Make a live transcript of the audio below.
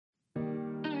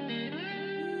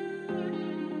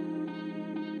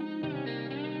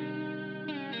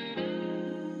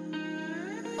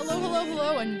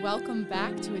Hello, and welcome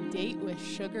back to A Date with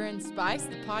Sugar and Spice,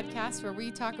 the podcast where we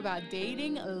talk about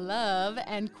dating, love,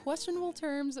 and questionable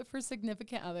terms for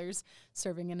significant others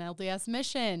serving an LDS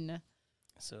mission.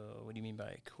 So what do you mean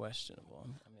by questionable?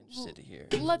 I'm interested to hear.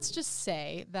 Let's just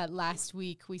say that last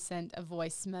week we sent a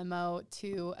voice memo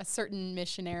to a certain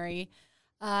missionary,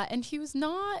 and he was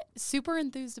not super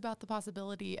enthused about the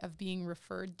possibility of being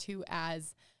referred to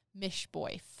as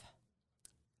Mishboif.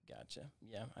 Gotcha.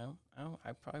 Yeah,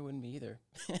 I probably wouldn't be either.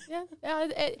 Yeah,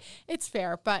 it's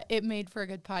fair, but it made for a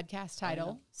good podcast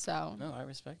title. So No, I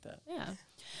respect that. yeah.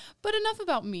 But enough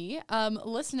about me.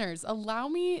 Listeners, allow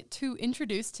me to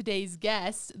introduce today's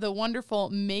guest, the wonderful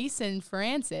Mason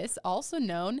Francis, also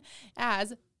known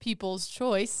as People's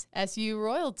Choice SU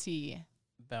Royalty.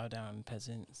 Bow down,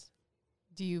 peasants.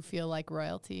 Do you feel like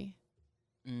royalty?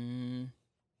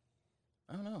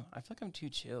 I don't know. I feel like I'm too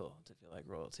chill to feel like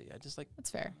royalty. I just like... That's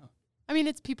fair. I don't know. I mean,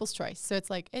 it's People's Choice, so it's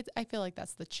like I feel like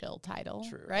that's the chill title,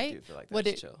 True, right? I do feel like Would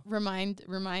that's it chill. remind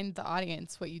the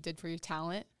audience what you did for your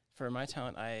talent? For my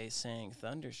talent, I sang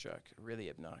Thunderstruck really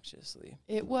obnoxiously.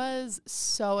 It was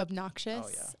so obnoxious, Oh,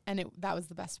 yeah. and that was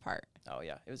the best part. Oh,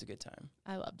 yeah. It was a good time.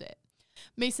 I loved it.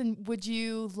 Mason, would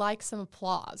you like some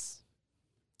applause?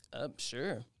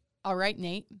 Sure. All right,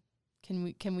 Nate. Can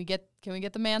we get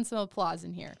the man some applause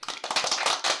in here?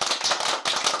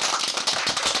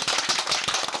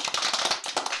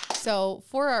 So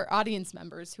for our audience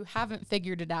members who haven't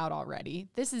figured it out already,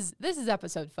 this is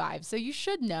episode 5. So you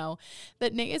should know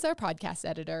that Nate is our podcast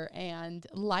editor and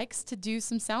likes to do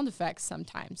some sound effects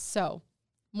sometimes. So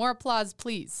more applause,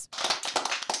 please.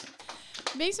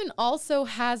 Mason also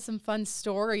has some fun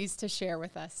stories to share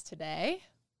with us today.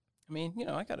 I mean,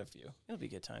 I got a few. It'll be a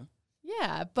good time.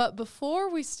 Yeah, but before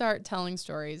we start telling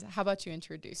stories, how about you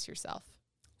introduce yourself?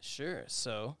 Sure.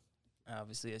 So,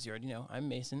 obviously, as you already know, I'm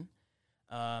Mason.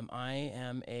 I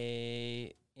am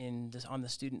on the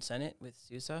Student Senate with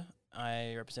SUSA.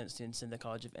 I represent students in the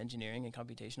College of Engineering and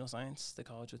Computational Science, the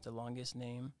college with the longest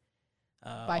name.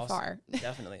 By far.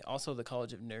 Definitely. Also the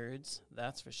College of Nerds,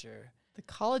 that's for sure. The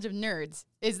College of Nerds.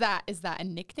 Is that a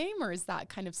nickname or is that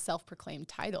kind of self-proclaimed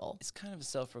title? It's kind of a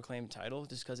self-proclaimed title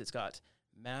just because it's got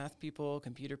math people,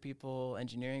 computer people,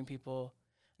 engineering people.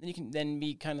 Then you can then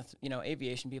be kind of,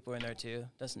 aviation people are in there too.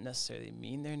 Doesn't necessarily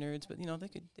mean they're nerds, but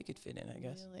they could fit in, I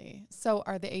guess. Really? So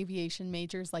are the aviation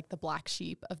majors like the black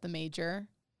sheep of the major?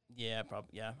 Yeah,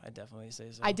 probably. Yeah, I definitely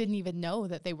say so. I didn't even know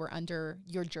that they were under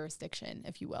your jurisdiction,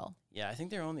 if you will. Yeah, I think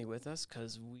they're only with us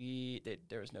because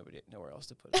there was nowhere else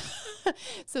to put them.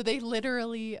 So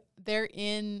they're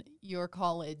in your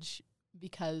college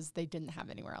because they didn't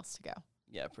have anywhere else to go.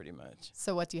 Yeah, pretty much.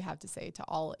 So what do you have to say to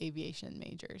all aviation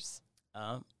majors?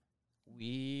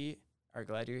 We are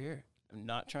glad you're here. I'm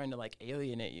not trying to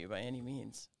alienate you by any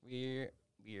means. We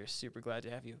are super glad to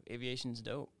have you. Aviation's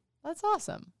dope. That's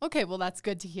awesome. Okay, well that's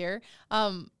good to hear.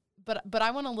 But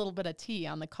I want a little bit of tea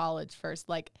on the college first.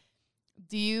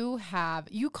 You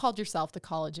called yourself the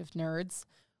College of Nerds.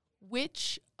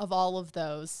 Which of all of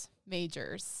those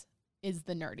majors is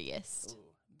the nerdiest?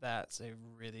 Ooh, that's a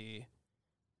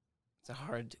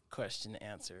hard question to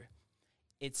answer.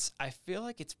 I feel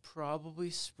like it's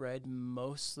probably spread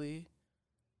mostly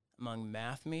among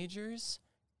math majors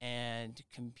and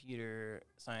computer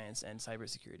science and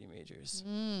cybersecurity majors.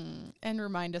 And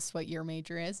remind us what your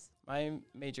major is. My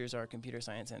majors are computer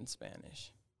science and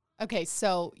Spanish. Okay,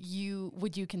 so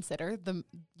would you consider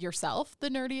yourself the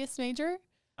nerdiest major?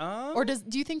 Or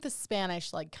do you think the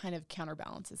Spanish kind of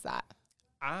counterbalances that?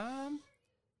 I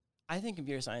think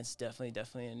computer science is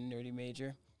definitely a nerdy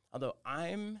major. Although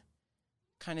I'm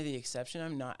kind of the exception.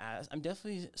 I'm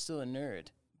definitely still a nerd,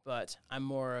 but I'm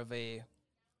more of a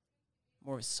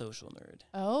social nerd.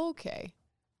 Okay.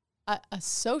 A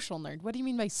social nerd. What do you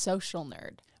mean by social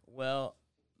nerd? Well,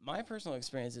 my personal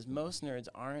experience is most nerds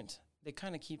they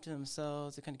kind of keep to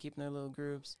themselves. They kind of keep in their little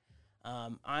groups.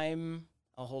 I'm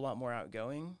a whole lot more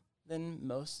outgoing than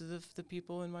most of the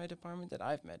people in my department that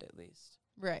I've met, at least.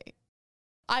 Right.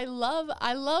 I love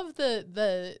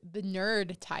the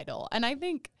nerd title. And I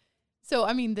think, so,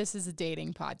 I mean, this is a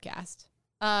dating podcast.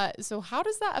 So how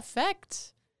does that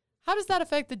affect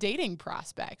the dating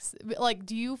prospects?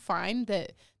 Do you find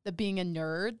that being a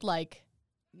nerd,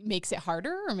 makes it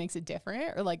harder or makes it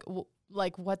different? Or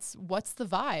what's the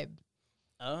vibe?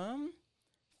 For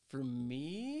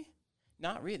me,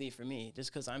 not really for me,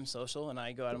 just because I'm social and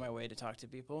I go out of my way to talk to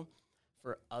people.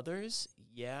 For others,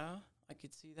 yeah, I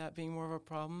could see that being more of a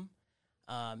problem,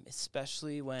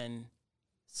 especially when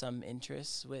some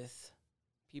interests with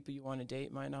people you want to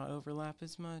date might not overlap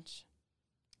as much.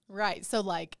 Right. So,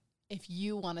 if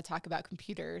you want to talk about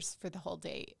computers for the whole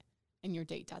date and your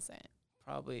date doesn't.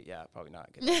 probably not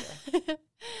a good idea.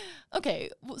 Okay,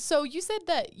 so you said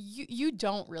that you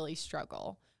don't really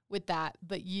struggle with that,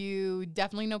 but you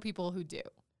definitely know people who do,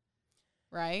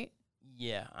 right?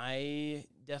 Yeah, I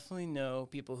definitely know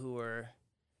people who are.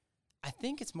 I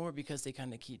think it's more because they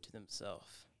kind of keep to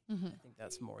themselves. Mm-hmm. I think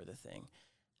that's more the thing.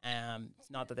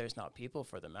 It's not that there's not people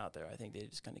for them out there. I think they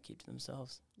just kind of keep to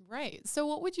themselves. Right. So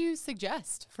what would you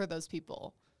suggest for those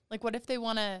people? Like, what if they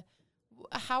want to?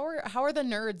 How are the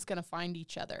nerds gonna find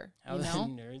each other? How you the know,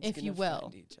 nerds if gonna you will.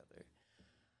 find each other?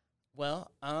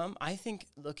 Well, I think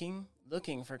looking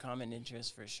for common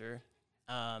interests for sure.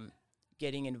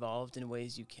 Getting involved in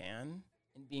ways you can,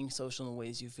 and being social in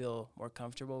ways you feel more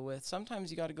comfortable with.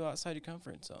 Sometimes you got to go outside your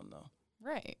comfort zone, though.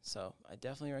 Right. So I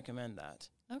definitely recommend that.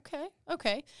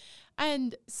 Okay.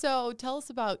 And so tell us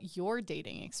about your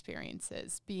dating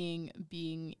experiences, being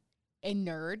a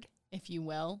nerd, if you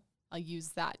will. I'll use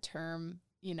that term,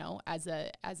 as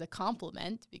a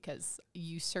compliment because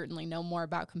you certainly know more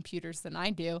about computers than I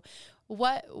do.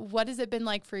 What has it been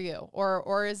like for you?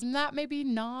 Or isn't that maybe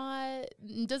not,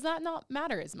 does that not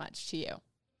matter as much to you?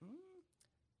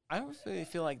 I don't really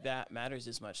feel like that matters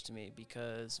as much to me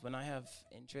because when I have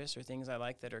interests or things I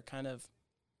like that are kind of,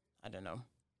 I don't know,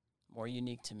 more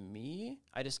unique to me,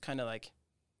 I just kind of like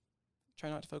try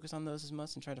not to focus on those as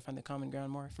much and try to find the common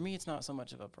ground more. For me, it's not so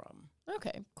much of a problem.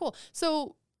 Okay, cool.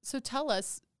 So tell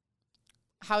us,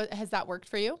 how has that worked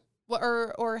for you?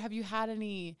 Or have you had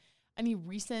any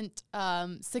recent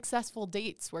successful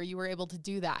dates where you were able to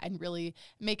do that and really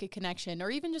make a connection or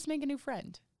even just make a new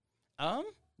friend?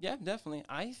 Yeah, definitely.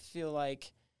 I feel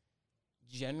like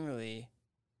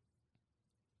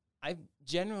I've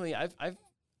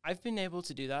been able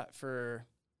to do that for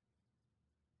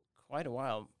quite a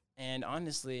while. And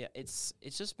honestly, it's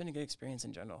just been a good experience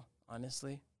in general,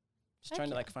 honestly. Just trying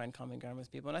to like find common ground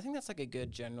with people. And I think that's like a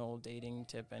good general dating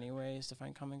tip anyway, is to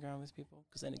find common ground with people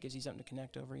because then it gives you something to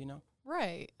connect over,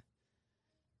 Right.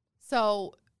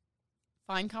 So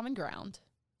find common ground,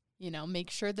 make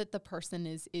sure that the person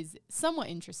is somewhat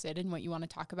interested in what you want to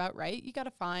talk about, right? You got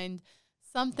to find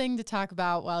something to talk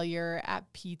about while you're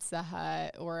at Pizza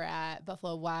Hut or at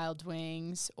Buffalo Wild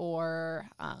Wings or,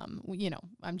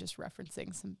 I'm just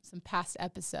referencing some past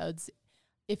episodes.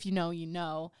 If you know, you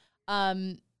know.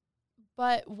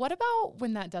 But what about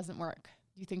when that doesn't work?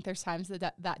 Do you think there's times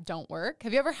that don't work?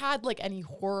 Have you ever had like any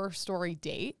horror story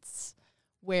dates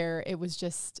where it was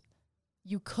just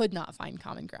you could not find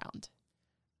common ground?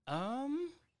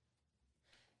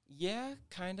 Yeah,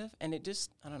 kind of. And it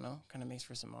just, I don't know, kind of makes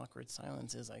for some awkward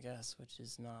silences, I guess, which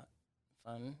is not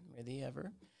fun really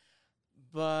ever.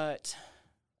 But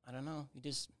I don't know. You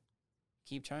just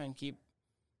keep trying, keep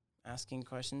asking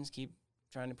questions, keep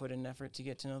trying to put in effort to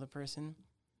get to know the person.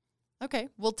 Okay.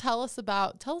 Well, tell us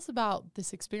about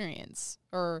this experience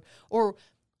or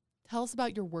tell us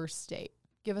about your worst date.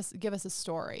 Give us a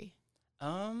story.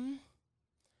 My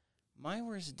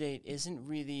worst date isn't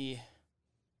really,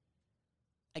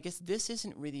 I guess this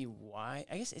isn't really why.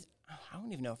 I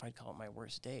don't even know if I'd call it my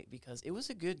worst date because it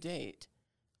was a good date.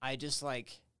 I just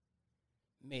like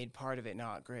made part of it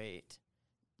not great.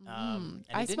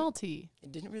 I smell tea.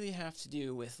 It didn't really have to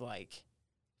do with like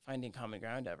finding common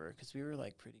ground ever because we were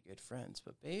like pretty good friends.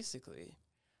 But basically,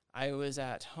 I was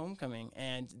at homecoming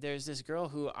and there's this girl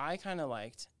who I kind of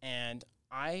liked and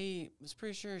I was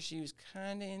pretty sure she was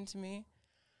kind of into me,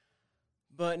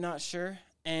 but not sure.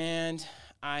 And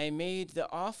I made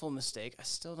the awful mistake. I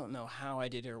still don't know how I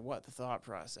did it or what the thought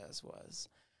process was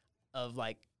of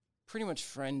like pretty much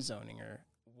friend zoning her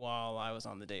while I was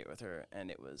on the date with her.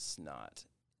 And it was not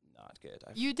good.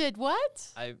 You did what?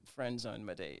 I friend zoned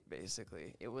my date,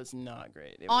 basically. It was not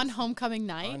great. On homecoming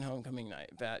night? On homecoming night.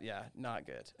 Yeah, not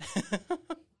good.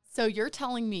 So you're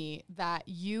telling me that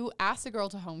you asked a girl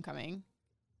to homecoming.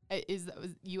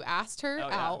 You asked her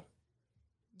out.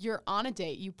 Yeah. You're on a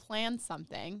date. You planned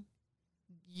something.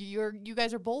 You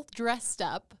guys are both dressed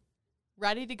up,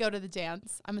 ready to go to the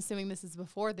dance. I'm assuming this is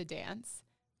before the dance.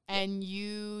 And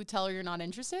you tell her you're not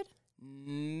interested?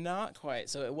 Not quite.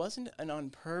 So it wasn't an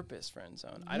on-purpose friend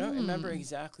zone. I don't remember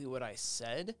exactly what I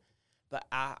said, but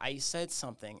I said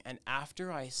something. And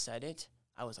after I said it,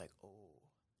 I was like,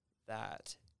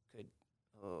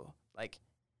 like,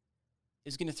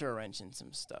 it's going to throw a wrench in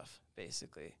some stuff,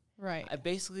 basically. Right.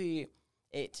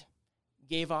 It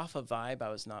gave off a vibe I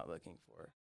was not looking for.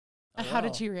 How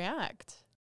did you react?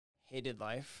 Hated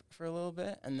life for a little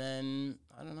bit. And then,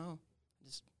 I don't know,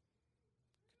 just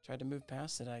tried to move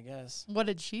past it, I guess. What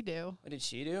did she do?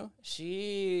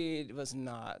 She wasn't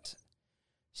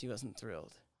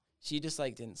thrilled. She just,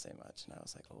 like, didn't say much. And I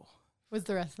was like, oh. Was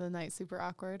the rest of the night super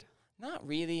awkward? Not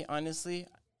really, honestly.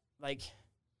 Like,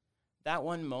 that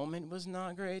one moment was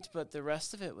not great, but the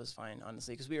rest of it was fine,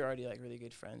 honestly, because we were already like really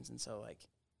good friends, and so like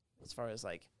as far as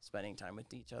like spending time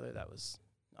with each other, that was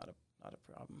not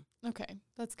a problem. Okay,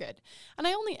 that's good. And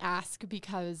I only ask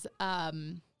because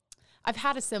I've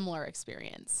had a similar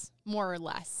experience, more or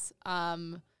less,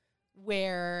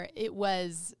 where it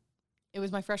was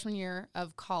my freshman year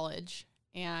of college,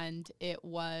 and it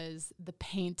was the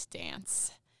paint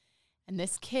dance. And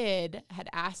this kid had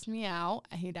asked me out.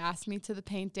 He'd asked me to the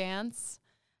paint dance.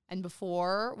 And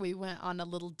before we went on a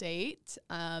little date,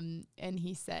 and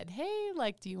he said, hey,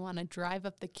 like, do you want to drive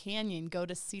up the canyon, go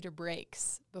to Cedar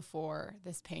Breaks before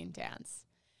this paint dance?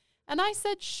 And I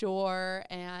said, sure.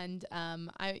 And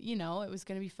it was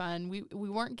going to be fun. We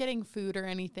weren't getting food or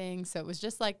anything. So it was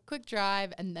just like quick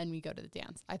drive, and then we go to the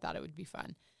dance. I thought it would be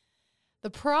fun. The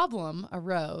problem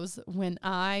arose when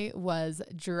I was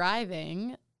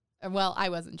driving. Well, I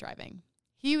wasn't driving.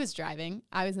 He was driving.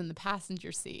 I was in the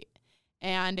passenger seat.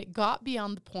 And it got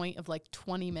beyond the point of like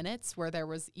 20 minutes where there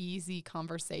was easy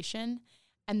conversation.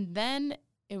 And then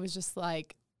it was just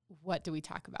like, what do we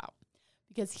talk about?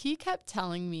 Because he kept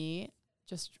telling me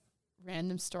just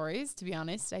random stories. To be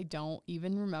honest, I don't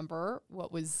even remember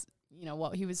what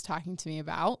he was talking to me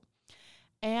about.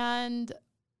 And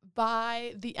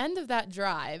by the end of that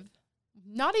drive,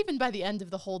 not even by the end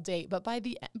of the whole date, but by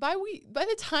the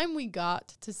time we got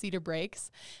to Cedar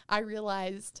Breaks, I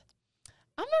realized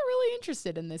I'm not really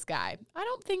interested in this guy. I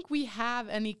don't think we have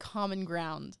any common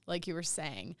ground, like you were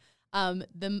saying.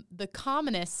 The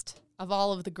commonest of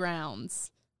all of the grounds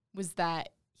was that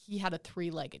he had a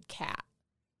 3-legged cat.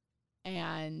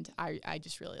 And I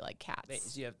just really like cats. Wait,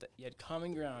 so you had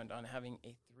common ground on having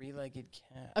a 3-legged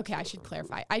cat. Okay, I should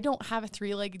clarify. I don't have a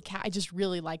 3-legged cat. I just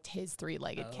really liked his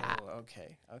 3-legged cat.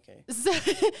 Okay.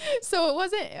 So it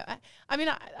wasn't. I mean,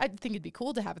 I think it'd be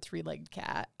cool to have a 3-legged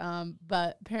cat.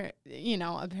 But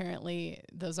apparently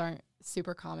those aren't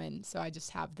super common. So I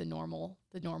just have the normal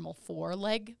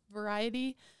 4-leg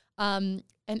variety. And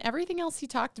everything else he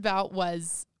talked about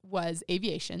was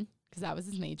aviation, because that was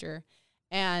his major.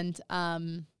 And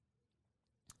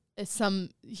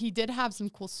he did have some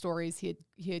cool stories. He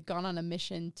had gone on a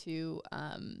mission to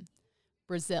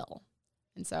Brazil,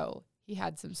 and so he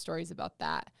had some stories about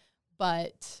that.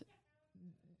 But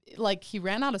like, he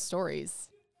ran out of stories,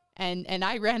 and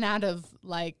I ran out of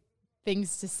like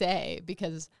things to say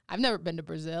because I've never been to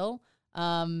Brazil.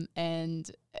 And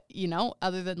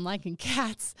other than liking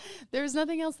cats, there's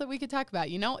nothing else that we could talk about.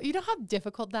 You know how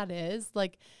difficult that is.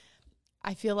 Like,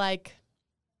 I feel like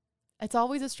it's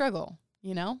always a struggle,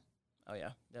 Oh,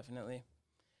 yeah, definitely.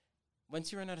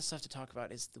 Once you run out of stuff to talk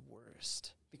about, it's the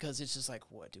worst because it's just like,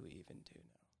 what do we even do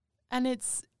now? And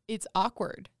it's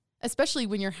awkward, especially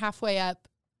when you're halfway up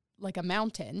like a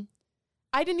mountain.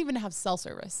 I didn't even have cell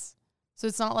service. So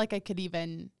it's not like I could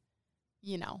even,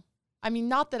 I mean,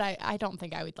 not that I don't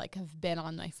think I would like have been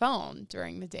on my phone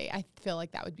during the day. I feel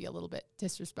like that would be a little bit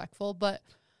disrespectful, but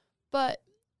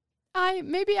I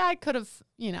could have,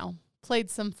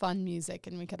 played some fun music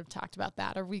and we could have talked about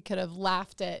that, or we could have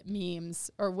laughed at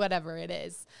memes or whatever it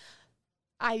is.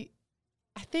 I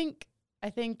think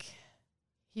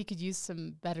he could use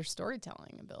some better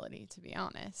storytelling ability, to be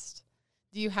honest.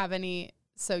 Do you have any?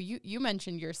 So you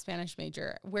mentioned you're a Spanish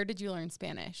major. Where did you learn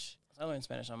Spanish? I learned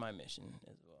Spanish on my mission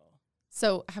as well.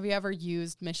 So have you ever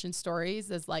used mission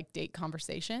stories as like date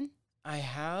conversation? I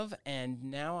have, and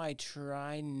now I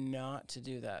try not to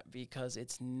do that because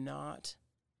it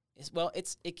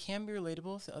can be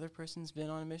relatable if the other person's been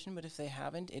on a mission, but if they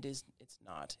haven't, it's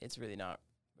really not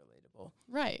relatable.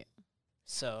 Right.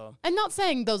 So, I'm not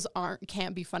saying those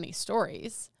can't be funny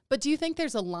stories, but do you think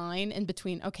there's a line in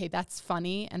between, okay, that's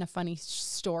funny and a funny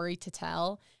story to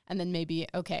tell, and then maybe,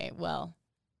 okay, well,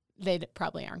 they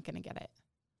probably aren't going to get it.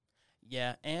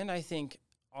 Yeah, and I think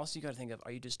also you got to think of,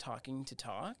 are you just talking to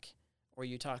talk, or are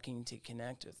you talking to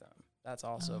connect with them? That's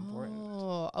also important.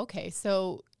 Oh, okay.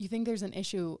 So you think there's an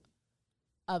issue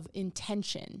of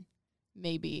intention,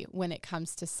 maybe, when it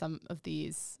comes to some of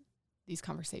these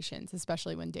conversations,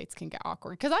 especially when dates can get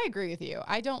awkward? Because I agree with you.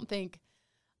 I don't think,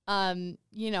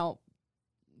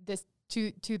 this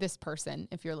to this person,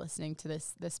 if you're listening to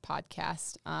this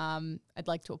podcast, I'd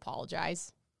like to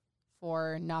apologize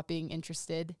for not being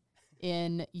interested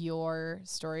in your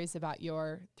stories about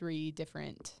your 3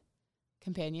 different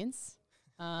companions.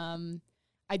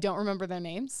 I don't remember their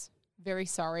names. Very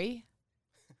sorry.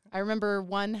 I remember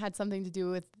one had something to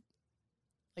do with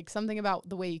like something about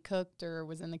the way he cooked or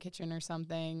was in the kitchen or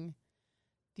something.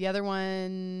 The other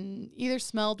one either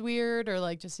smelled weird or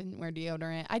like just didn't wear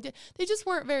deodorant. They just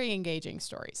weren't very engaging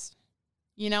stories.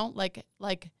 Like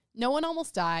no one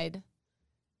almost died.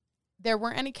 There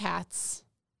weren't any cats.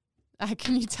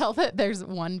 Can you tell that there's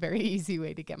one very easy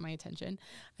way to get my attention?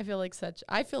 I feel like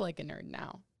a nerd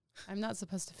now. I'm not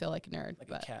supposed to feel like a nerd, Like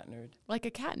but a cat nerd. like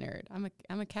a cat nerd. I'm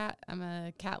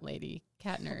a cat lady,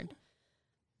 cat nerd.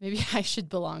 Maybe I should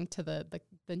belong to the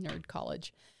nerd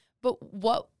college. But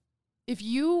what if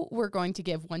you were going to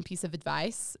give one piece of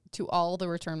advice to all the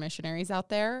return missionaries out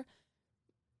there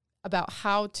about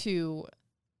how to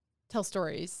tell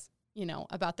stories,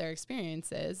 about their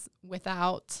experiences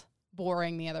without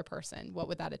boring the other person? What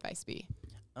would that advice be?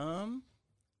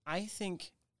 I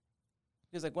think,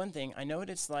 because like one thing, I know what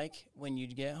it's like when you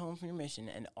get home from your mission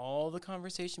and all the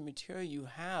conversation material you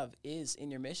have is in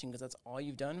your mission because that's all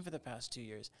you've done for the past 2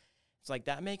 years. It's like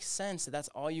that makes sense that that's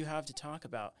all you have to talk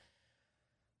about.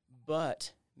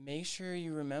 But make sure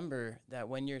you remember that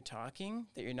when you're talking,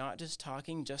 that you're not just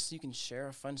talking just so you can share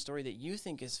a fun story that you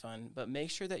think is fun, but make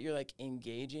sure that you're like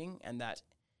engaging and that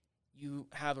you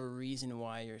have a reason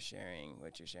why you're sharing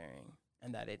what you're sharing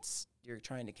and that you're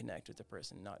trying to connect with the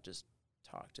person, not just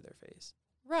talk to their face.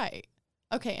 Right.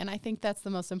 Okay, and I think that's the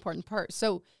most important part.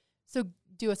 So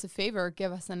do us a favor,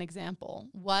 give us an example.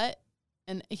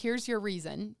 And here's your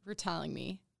reason for telling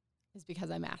me, is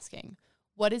because I'm asking.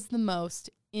 What is the most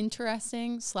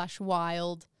interesting /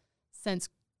 wild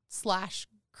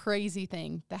 / crazy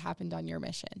thing that happened on your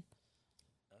mission?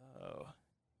 Oh.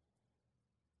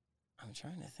 I'm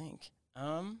trying to think.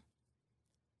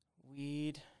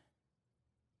 Weed.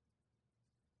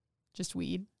 Just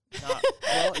weed?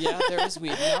 Well, yeah, there is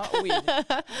weed. Not weed.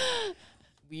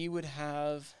 We would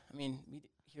have, we'd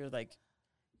hear like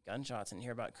gunshots and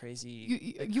hear about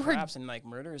crazy you heard craps and like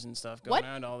murders and stuff going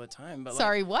around all the time. But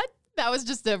sorry, what? That was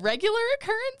just a regular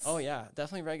occurrence? Oh yeah,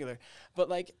 definitely regular. But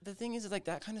like the thing is like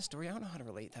that kind of story, I don't know how to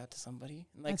relate that to somebody.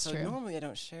 Like That's so true. Normally I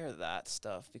don't share that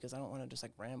stuff because I don't want to just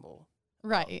like ramble.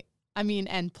 Right.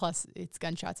 And plus it's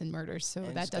gunshots and murders, so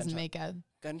And that doesn't make a...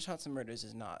 Gunshots and murders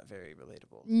is not very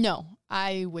relatable. No,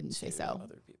 I wouldn't say to so.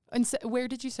 Other people. And so, where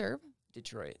did you serve?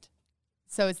 Detroit.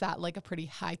 So is that like a pretty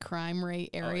high crime rate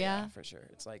area? Oh, yeah, for sure.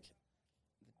 It's like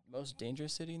the most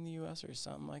dangerous city in the U.S. or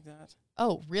something like that.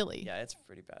 Oh, really? Yeah, it's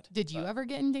pretty bad. Did you ever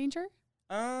get in danger?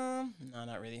 No,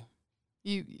 not really.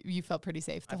 You felt pretty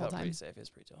safe the whole time? I felt pretty safe. It was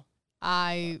pretty chill.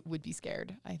 I would be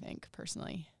scared, I think,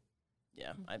 personally.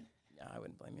 Yeah, I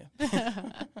wouldn't blame you.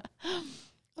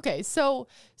 Okay, so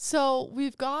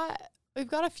we've got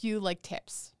a few like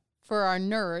tips for our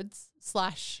nerds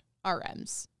 /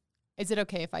 RMs. Is it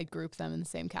okay if I group them in the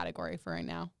same category for right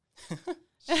now?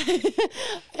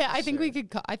 Yeah, I think we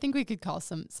could call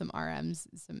some RMs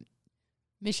some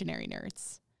missionary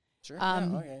nerds. Sure.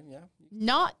 Okay.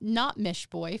 Yeah. Not mish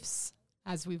boifs,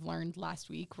 as we've learned last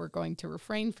week. We're going to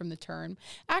refrain from the term.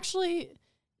 Actually,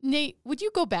 Nate, would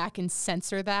you go back and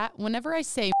censor that whenever I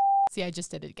say? See, I just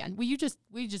did it again. Will you just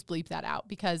bleep that out,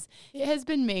 because it has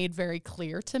been made very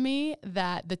clear to me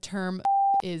that the term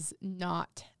is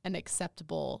not an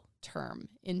acceptable term.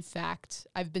 In fact,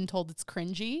 I've been told it's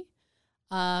cringy.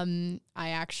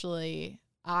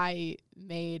 I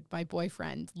made my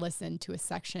boyfriend listen to a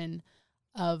section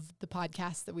of the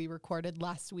podcast that we recorded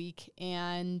last week,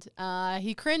 and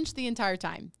he cringed the entire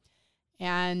time.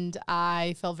 And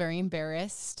I felt very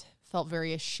embarrassed, felt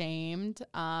very ashamed.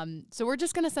 So we're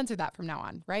just going to censor that from now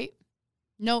on, right?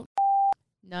 No,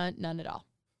 none at all.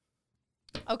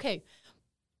 Okay.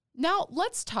 Now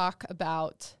let's talk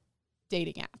about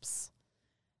dating apps.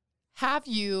 Have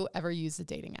you ever used a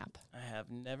dating app? I have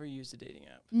never used a dating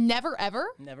app. Never, ever?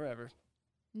 Never, ever.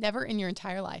 Never in your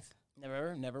entire life? Never,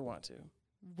 ever. Never want to.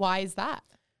 Why is that?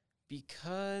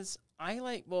 Because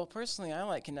personally, I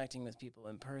like connecting with people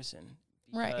in person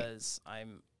because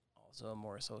I'm also a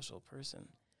more social person.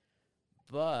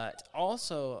 But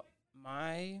also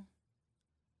my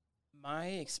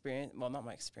experience, well, not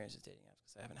my experience with dating apps,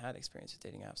 because I haven't had experience with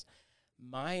dating apps.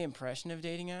 My impression of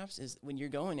dating apps is when you're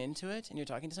going into it and you're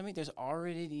talking to somebody, there's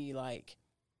already like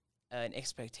an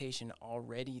expectation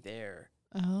already there.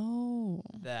 Oh.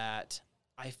 That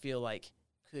I feel like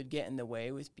could get in the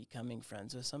way with becoming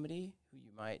friends with somebody who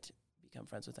you might become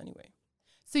friends with anyway.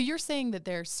 So you're saying that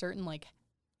there's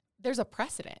there's a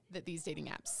precedent that these dating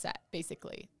apps set,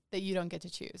 basically, that you don't get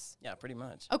to choose. Yeah, pretty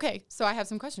much. Okay, so I have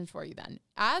some questions for you then.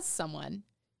 As someone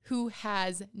who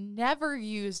has never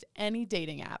used any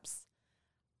dating apps,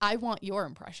 I want your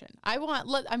impression.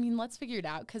 Let's figure it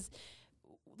out, because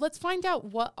let's find out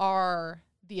what are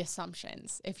the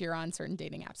assumptions if you're on certain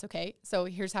dating apps, okay? So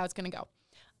here's how it's going to go.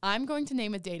 I'm going to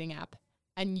name a dating app,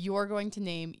 and you're going to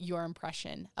name your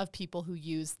impression of people who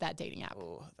use that dating app.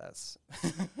 Oh, that's...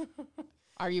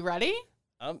 Are you ready?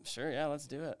 Sure, yeah, let's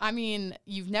do it. I mean,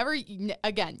 you've never used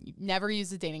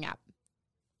a dating app.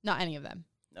 Not any of them.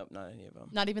 Nope, not any of them.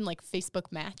 Not even like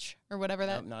Facebook Match or whatever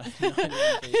that. Nope, not even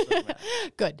Facebook Match.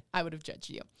 Good. I would have judged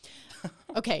you.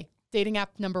 Okay. Dating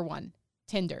app number 1,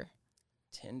 Tinder.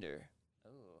 Tinder.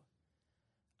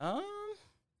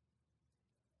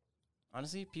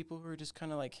 Honestly, people who are just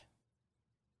kind of like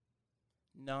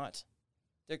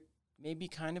they're maybe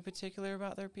kind of particular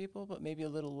about their people, but maybe a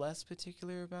little less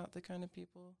particular about the kind of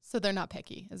people. So they're not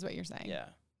picky, is what you're saying. Yeah.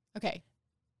 Okay.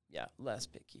 Yeah, less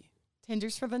picky.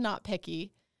 Tinder's for the not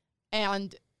picky.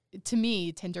 And to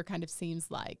me, Tinder kind of seems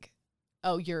like,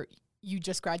 oh, you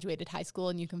just graduated high school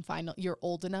and you can you're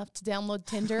old enough to download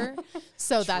Tinder.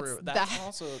 So True. That's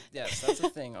also, yes, that's a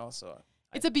thing also.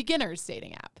 It's a beginner's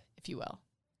dating app, if you will.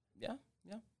 Yeah.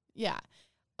 Yeah.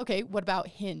 Okay, what about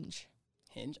Hinge?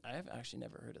 Hinge? I have actually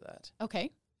never heard of that.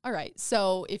 Okay. All right.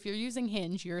 So if you're using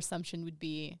Hinge, your assumption would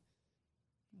be,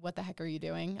 what the heck are you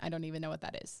doing? I don't even know what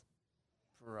that is.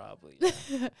 Probably.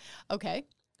 Yeah. Okay.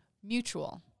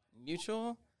 Mutual.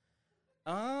 Mutual?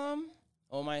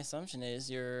 Well, my assumption is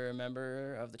you're a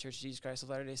member of the Church of Jesus Christ of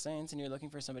Latter-day Saints and you're looking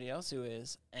for somebody else who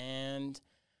is.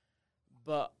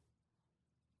 But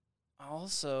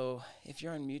also, if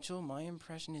you're on Mutual, my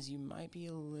impression is you might be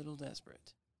a little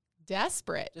desperate.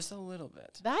 Desperate? Just a little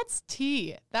bit. That's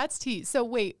tea. That's tea. So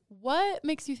wait, what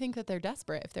makes you think that they're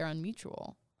desperate if they're on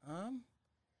Mutual?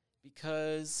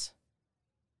 Because,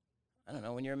 I don't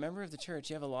know, when you're a member of the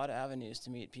church, you have a lot of avenues to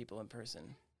meet people in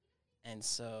person. And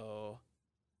so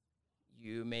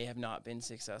you may have not been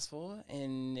successful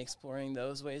in exploring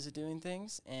those ways of doing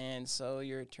things. And so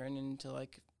you're turning to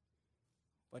like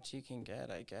what you can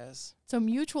get, I guess. So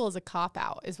Mutual is a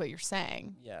cop-out, is what you're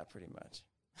saying. Yeah, pretty much.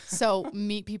 So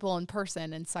meet people in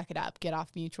person and suck it up. Get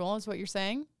off Mutual is what you're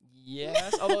saying?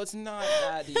 Yes, although it's not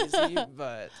that easy,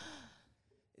 but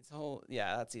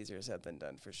that's easier said than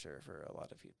done for sure for a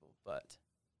lot of people. But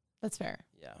that's fair.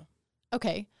 Yeah.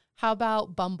 Okay. How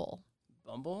about Bumble?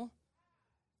 Bumble?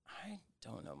 I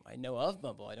don't know. I know of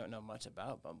Bumble. I don't know much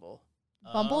about Bumble.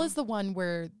 Bumble is the one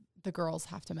where the girls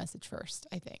have to message first,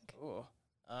 I think. Ooh.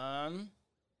 I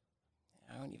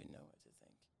don't even know what to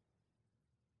think.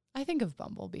 I think of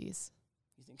bumblebees.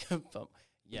 You think of Bumble?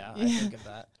 Yeah, I think of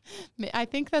that. I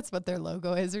think that's what their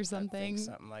logo is or something. I think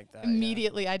something like that.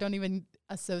 Immediately, yeah. I don't even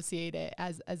associate it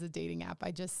as a dating app.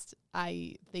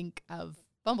 I think of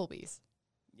bumblebees.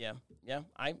 Yeah.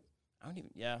 I don't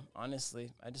even,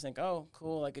 honestly. I just think, oh,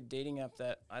 cool, like a dating app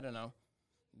that, I don't know,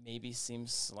 maybe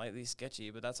seems slightly sketchy,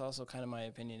 but that's also kind of my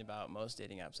opinion about most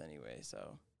dating apps anyway,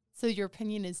 so. So your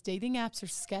opinion is dating apps are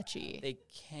sketchy? They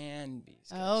can be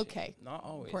sketchy. Okay. Not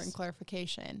always. Important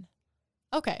clarification.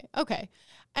 Okay.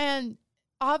 And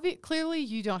clearly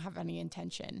you don't have any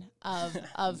intention of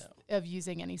of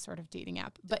using any sort of dating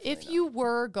app. But Definitely if you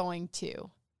were going to,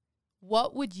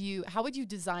 how would you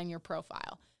design your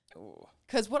profile?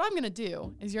 Because what I'm going to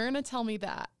do is you're going to tell me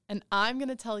that, and I'm going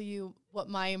to tell you what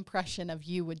my impression of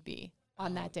you would be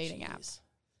on that dating app.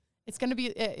 It's going to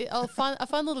be a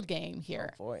fun little game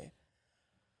here. Oh boy.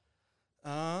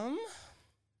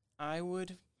 I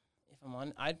would, if I'm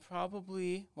on, I'd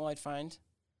find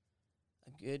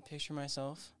a good picture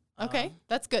myself. Okay,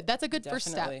 that's good. That's a good first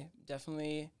step.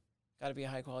 Definitely got to be a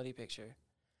high quality picture.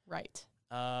 Right.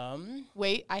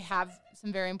 Wait, I have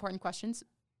some very important questions.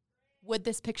 Would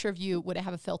this picture of you, would it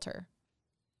have a filter?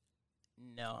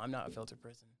 No, I'm not a filter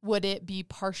person. Would it be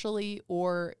partially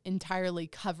or entirely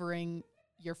covering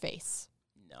your face?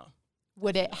 No.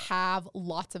 Would it have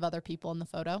lots of other people in the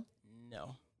photo?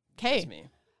 No. Okay. Just me.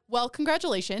 Well,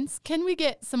 congratulations. Can we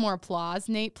get some more applause,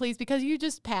 Nate, please? Because you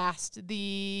just passed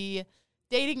the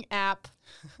dating app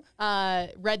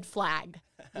red flag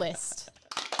list.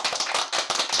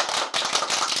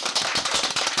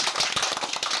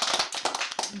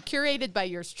 Curated by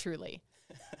yours truly.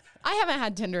 I haven't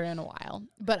had Tinder in a while,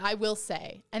 but I will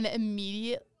say an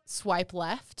immediate swipe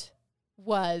left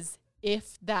was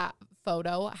if that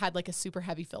photo had like a super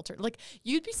heavy filter. Like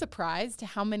you'd be surprised to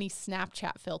how many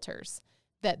Snapchat filters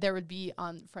that there would be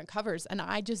on front covers. And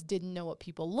I just didn't know what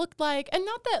people looked like. And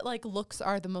not that like looks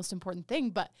are the most important thing,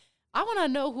 but I want to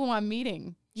know who I'm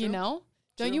meeting, you know?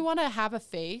 Don't you want to have a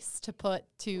face to put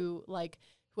to like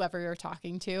whoever you're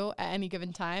talking to at any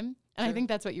given time? And I think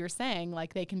that's what you were saying.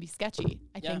 Like they can be sketchy.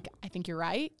 I think you're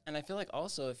right. And I feel like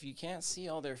also if you can't see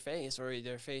all their face or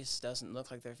their face doesn't look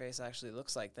like their face actually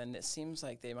looks like, then it seems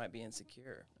like they might be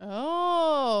insecure.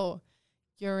 Oh,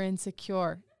 you're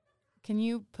insecure. Can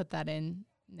you put that in,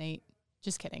 Nate?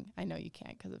 Just kidding. I know you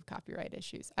can't because of copyright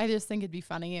issues. I just think it'd be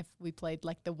funny if we played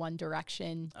like the One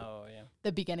Direction. Oh, yeah.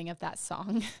 The beginning of that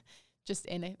song. just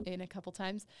in a couple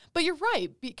times. But you're right,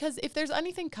 because if there's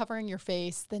anything covering your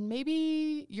face, then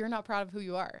maybe you're not proud of who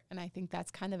you are. And I think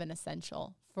that's kind of an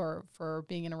essential for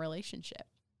being in a relationship.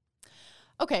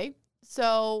 Okay,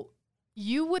 so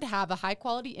you would have a high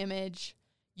quality image.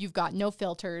 You've got no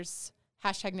filters,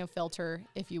 hashtag no filter,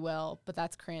 if you will, but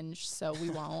that's cringe, so we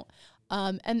won't.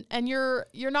 And you're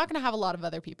not going to have a lot of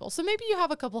other people. So maybe you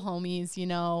have a couple homies, you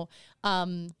know,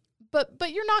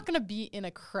 but you're not going to be in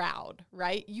a crowd,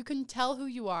 right? You can tell who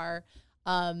you are.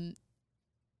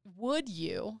 Would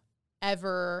you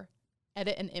ever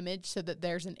edit an image so that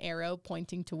there's an arrow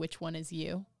pointing to which one is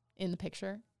you in the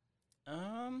picture?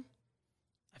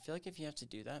 I feel like if you have to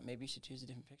do that, maybe you should choose a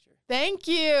different picture. Thank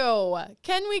you.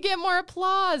 Can we get more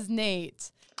applause, Nate?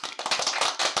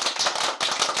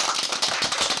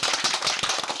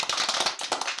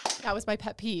 That was my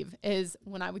pet peeve, is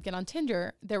when I would get on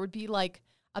Tinder, there would be like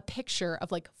a picture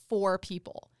of like 4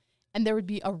 people, and there would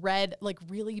be a red, like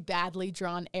really badly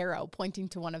drawn arrow pointing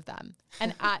to one of them.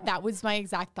 And that was my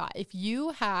exact thought. If you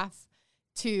have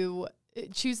to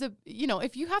choose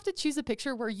if you have to choose a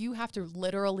picture where you have to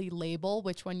literally label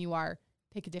which one you are,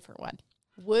 pick a different one.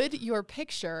 Would your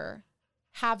picture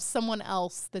have someone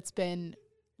else that's been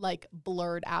like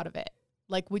blurred out of it?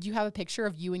 Like, would you have a picture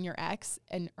of you and your ex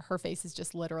and her face is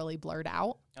just literally blurred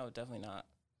out? Oh, definitely not.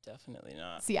 Definitely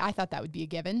not. See, I thought that would be a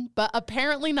given, but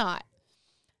apparently not.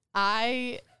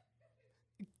 I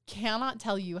cannot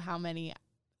tell you how many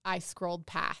I scrolled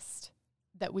past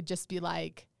that would just be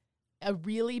like a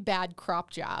really bad crop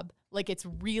job. Like it's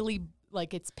really,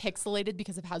 like it's pixelated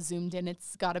because of how zoomed in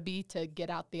it's got to be to get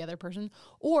out the other person.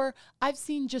 Or I've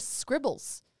seen just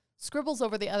scribbles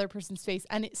over the other person's face,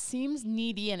 and it seems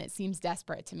needy and it seems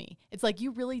desperate to me. It's like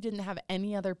you really didn't have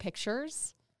any other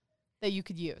pictures that you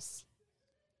could use.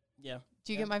 Yeah.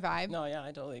 Do you get my vibe? No, yeah,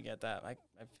 I totally get that. I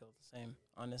feel the same.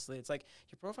 Honestly, it's like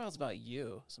your profile's about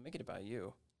you, so make it about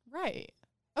you. Right.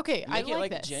 Okay, Make it like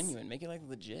this. genuine. Make it like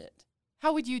legit.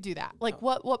 How would you do that? Like,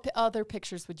 what other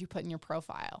pictures would you put in your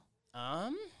profile?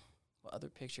 What other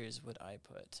pictures would I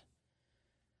put?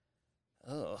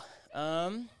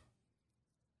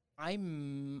 I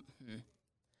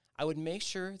would make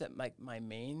sure that my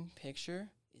main picture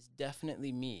is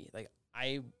definitely me. Like,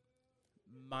 I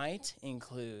might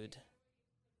include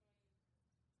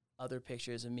other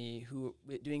pictures of me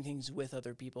doing things with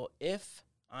other people if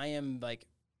I am like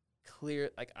clear,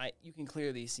 like you can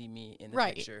clearly see me in the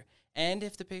picture, and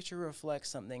if the picture reflects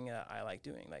something that I like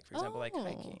doing, like for example, like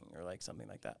hiking or like something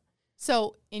like that.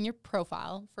 So in your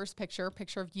profile, first picture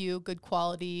of you, good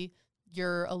quality,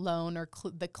 you're alone or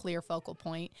the clear focal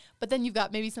point, but then you've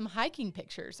got maybe some hiking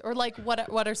pictures, or like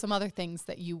what are some other things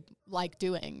that you like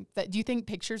doing? Do you think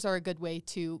pictures are a good way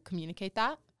to communicate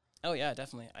that? Oh yeah,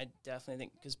 definitely. I definitely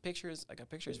think, because pictures, like a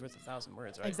picture is worth 1,000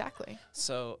 words, right? Exactly.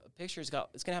 So a picture's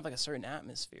it's gonna have like a certain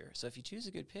atmosphere. So if you choose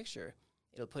a good picture,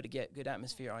 it'll put a good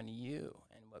atmosphere on you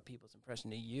and what people's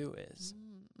impression of you is.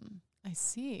 I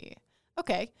see.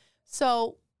 Okay,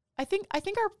 so I think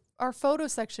our photo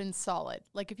section's solid.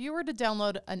 Like if you were to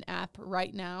download an app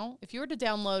right now, if you were to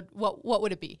download, what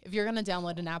would it be? If you're gonna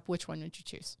download an app, which one would you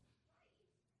choose?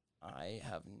 I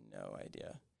have no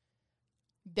idea.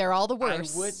 They're all the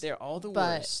worst. They're all the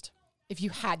worst. If you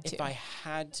had to. If I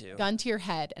had to. Gun to your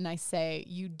head, and I say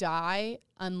you die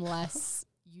unless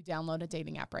you download a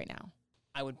dating app right now.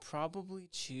 I would probably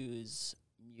choose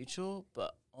Mutual,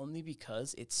 but only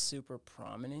because it's super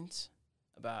prominent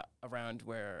around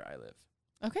where I live.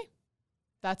 Okay.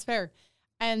 That's fair.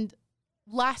 And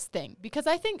last thing, because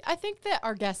I think that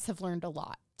our guests have learned a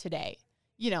lot today.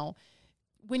 You know,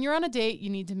 when you're on a date, you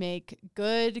need to make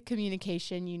good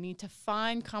communication. You need to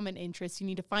find common interests. You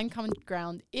need to find common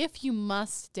ground. If you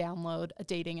must download a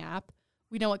dating app,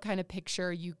 we know what kind of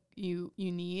picture you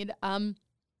need.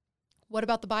 What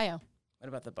about the bio? What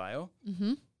about the bio?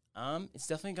 Mm-hmm. It's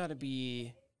definitely got to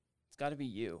be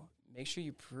you. Make sure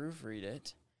you proofread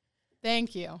it.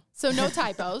 Thank you. So no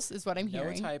typos is what I'm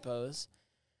hearing. No typos.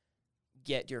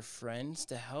 Get your friends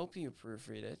to help you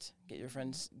proofread it. Get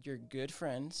your good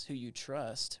friends who you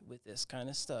trust with this kind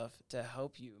of stuff to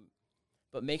help you.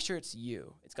 But make sure it's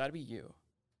you. It's got to be you.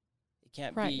 It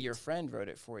can't be your friend wrote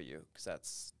it for you,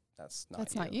 because that's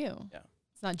not you. Yeah.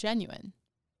 It's not genuine.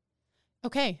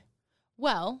 Okay.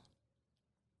 Well,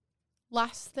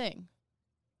 last thing.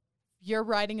 You're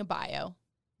writing a bio.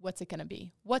 What's it going to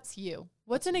be? What's you?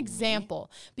 What's an example?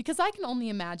 Because I can only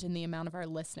imagine the amount of our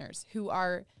listeners who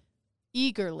are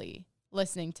eagerly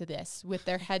listening to this with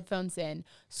their headphones in,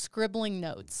 scribbling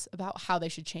notes about how they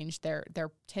should change their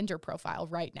Tinder profile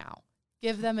right now.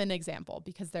 Give them an example,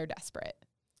 because they're desperate.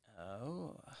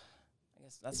 Oh,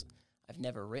 I I've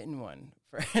never written one.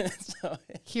 So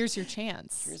Here's your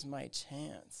chance. here's my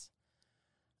chance.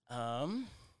 I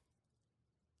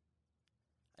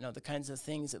know the kinds of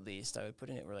things, at least, I would put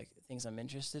in it were like things I'm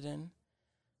interested in.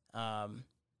 So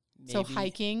Maybe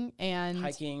hiking and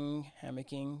hiking,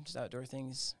 hammocking, just outdoor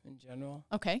things in general.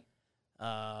 Okay.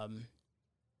 I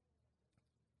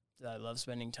love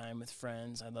spending time with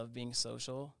friends. I love being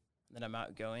social. That I'm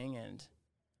outgoing, and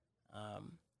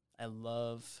I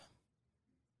love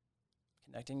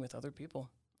connecting with other people.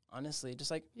 Honestly, just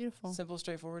like Beautiful. simple,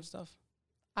 straightforward stuff.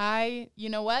 You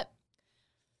know what?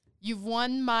 You've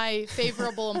won my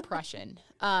favorable impression.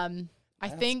 I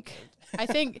That's think,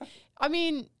 I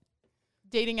mean,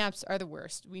 dating apps are the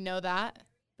worst. We know that.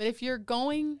 But if you're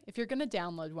going to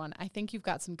download one, I think you've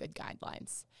got some good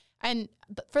guidelines. And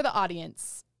for the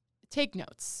audience, take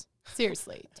notes.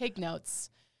 Seriously, take notes.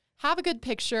 Have a good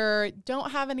picture.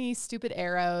 Don't have any stupid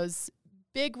arrows.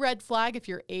 Big red flag if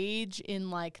your age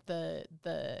in like the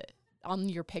on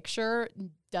your picture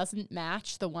doesn't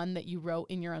match the one that you wrote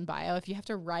in your own bio. If you have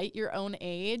to write your own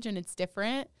age and it's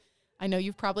different, I know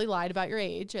you've probably lied about your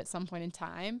age at some point in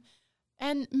time.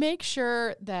 And make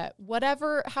sure that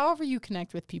however you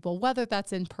connect with people, whether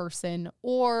that's in person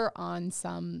or on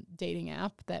some dating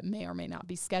app that may or may not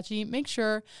be sketchy, make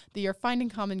sure that you're finding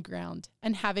common ground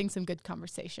and having some good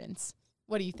conversations.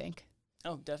 What do you think?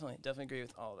 Oh, definitely agree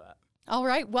with all of that. All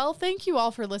right. Well, thank you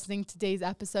all for listening to today's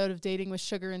episode of Dating with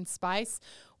Sugar and Spice.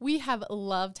 We have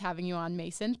loved having you on,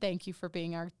 Mason. Thank you for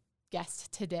being our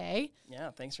guest today.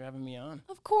 Yeah, thanks for having me on.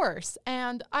 Of course.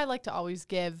 And I like to always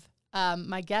give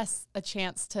my guests a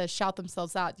chance to shout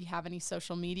themselves out. Do you have any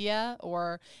social media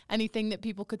or anything that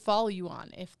people could follow you on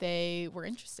if they were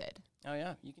interested? Oh,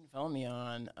 yeah. You can follow me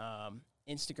on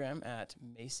Instagram at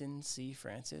Mason C.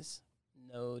 Francis.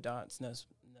 No dots, I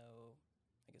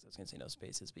guess I was going to say no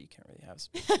spaces, but you can't really have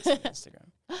spaces on Instagram.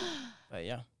 But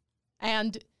yeah.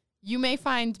 And you may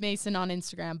find Mason on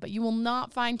Instagram, but you will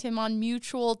not find him on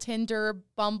Mutual, Tinder,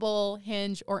 Bumble,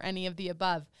 Hinge, or any of the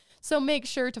above. So make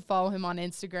sure to follow him on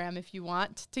Instagram if you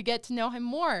want to get to know him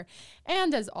more.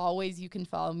 And as always, you can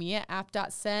follow me at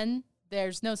app.sen.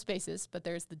 There's no spaces, but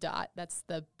there's the dot. That's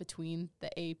the between the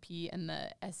AP and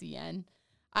the SEN.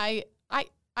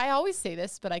 I always say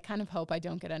this, but I kind of hope I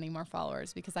don't get any more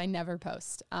followers because I never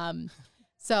post.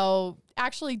 So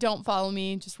actually don't follow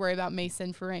me. Just worry about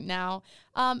Mason for right now.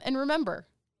 And remember,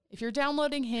 if you're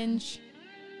downloading Hinge,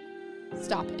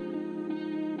 stop it.